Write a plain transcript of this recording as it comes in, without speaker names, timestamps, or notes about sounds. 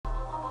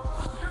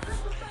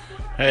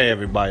Hey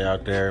everybody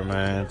out there,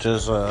 man.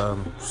 Just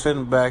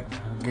sitting back,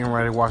 getting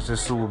ready to watch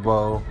this Super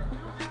Bowl.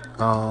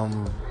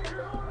 Um,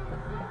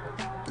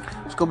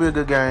 it's gonna be a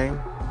good game.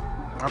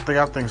 I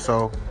think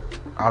so.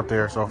 Out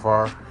there so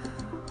far,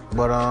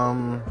 but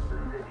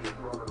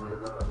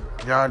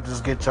y'all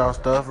just get y'all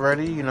stuff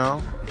ready.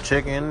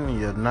 Chicken,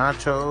 your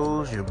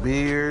nachos, your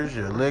beers,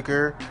 your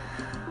liquor,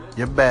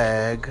 your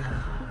bag.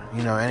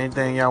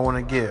 Anything y'all want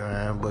to get,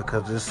 man.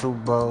 Because this Super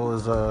Bowl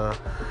is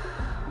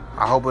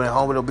I hope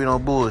it'll be no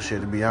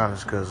bullshit, to be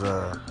honest, because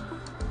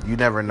you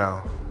never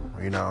know.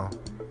 You know.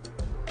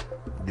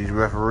 These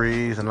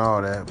referees and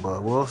all that,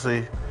 but we'll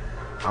see.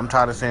 I'm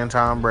tired of seeing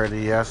Tom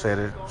Brady. Yeah, I said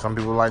it. Some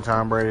people like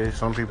Tom Brady.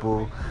 Some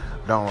people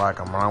don't like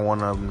him. I'm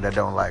one of them that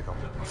don't like him.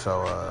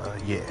 So,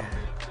 yeah.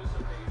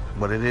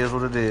 But it is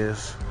what it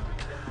is.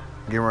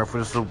 Getting ready for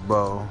the Super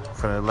Bowl.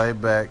 Finna lay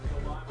back,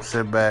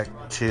 sit back,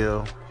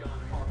 chill.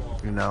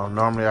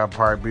 Normally I'd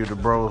probably be with the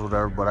bros or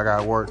whatever, but I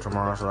got work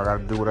tomorrow, so I got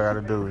to do what I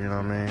got to do. You know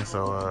what I mean?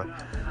 So,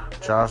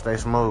 y'all stay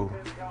smooth.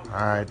 All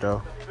right,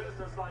 though.